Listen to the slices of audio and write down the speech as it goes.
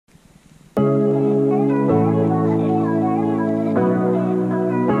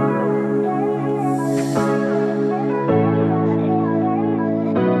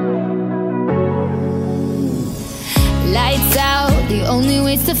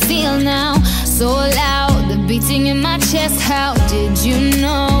to feel now. So loud, the beating in my chest. How did you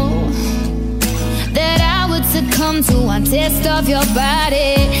know that I would succumb to one taste of your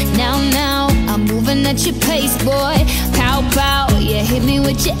body? Now, I'm moving at your pace, boy. Pow, pow, you hit me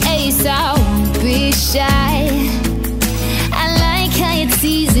with your ace. I won't be shy. I like how you're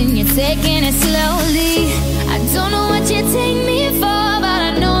teasing, you're taking it slowly. I don't know what you take me for, but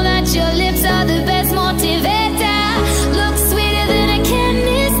I know that your lips are the best motivator. Look sweeter than a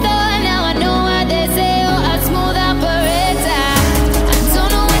candy store. Now I know what they say, oh, a smooth operator. I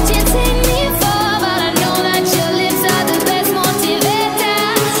don't know what you take me for, but I know that your lips are the best motivator.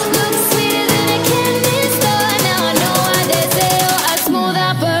 Look sweeter than a candy store. Now I know what they say, oh, a smooth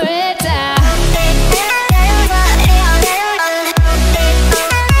operator.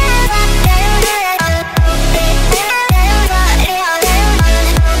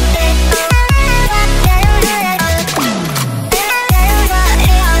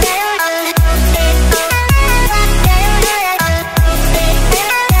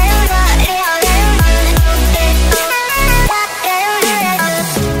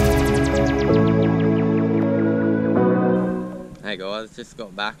 Hey guys, just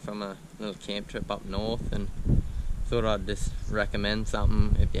got back from a little camp trip up north and thought I'd just recommend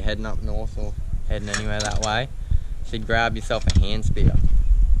something if you're heading up north or heading anywhere that way. You should grab yourself a hand spear.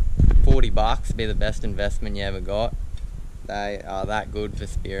 $40 be the best investment you ever got. They are that good for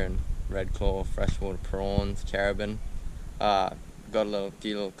spearing red claw, freshwater prawns, cherubin. Got a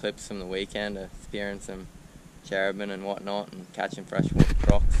few little clips from the weekend of spearing some cherubin and whatnot and catching freshwater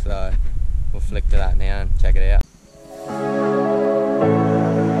crocs, so we'll flick to that now and check it out.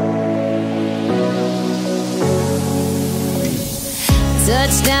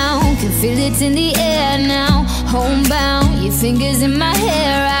 Touchdown, can feel it in the air now. Homebound, your fingers in my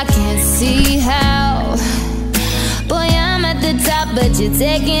hair. I can't see how. Boy, I'm at the top, but you're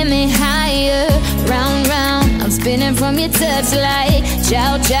taking me higher. Round, round, I'm spinning from your touch like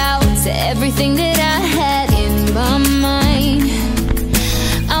chow, chow to everything that I had in my mind.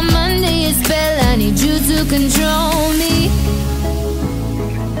 I'm under your spell, I need you to control me.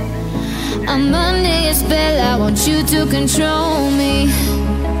 I'm under your spell, I want you to control me.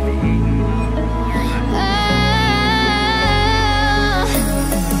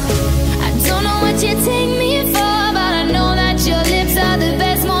 I don't know what you take me for, but I know that your lips are the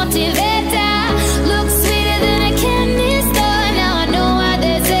best motivator. Look sweeter than a candy store. Now I know what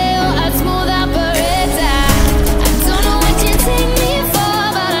they say, oh, a smooth operator. I don't know what you take me for,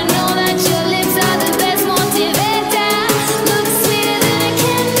 but I know that your lips are the best motivator. Look sweeter than a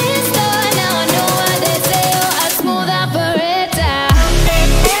candy store. Now I know what they say, oh, a smooth operator.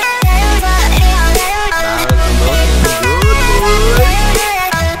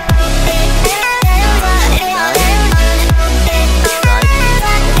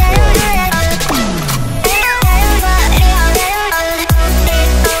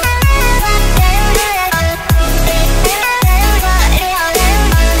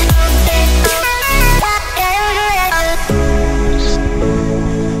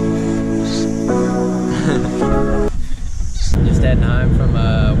 Just heading home from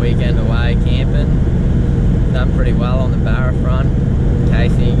a weekend away camping. Done pretty well on the barra front.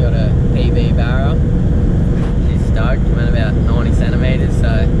 Casey got a PB barra. She's stoked, went about 90 centimetres,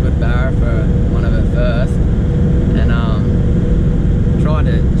 so good barra for one of her first. And tried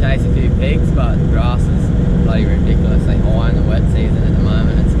to chase a few pigs, but the grass is bloody ridiculously high in the wet season at the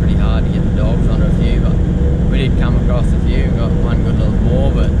moment. It's pretty hard to get the dogs onto a few, but we did come across a few. We got one good little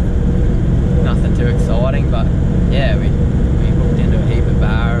boar, but nothing too exciting. But yeah, we hooked into a heap of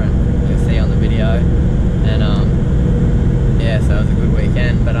barra, and you'll see on the video. And yeah, so it was a good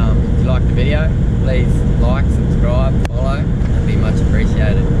weekend. But if you liked the video, please like, subscribe, follow. That'd be much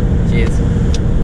appreciated. Cheers.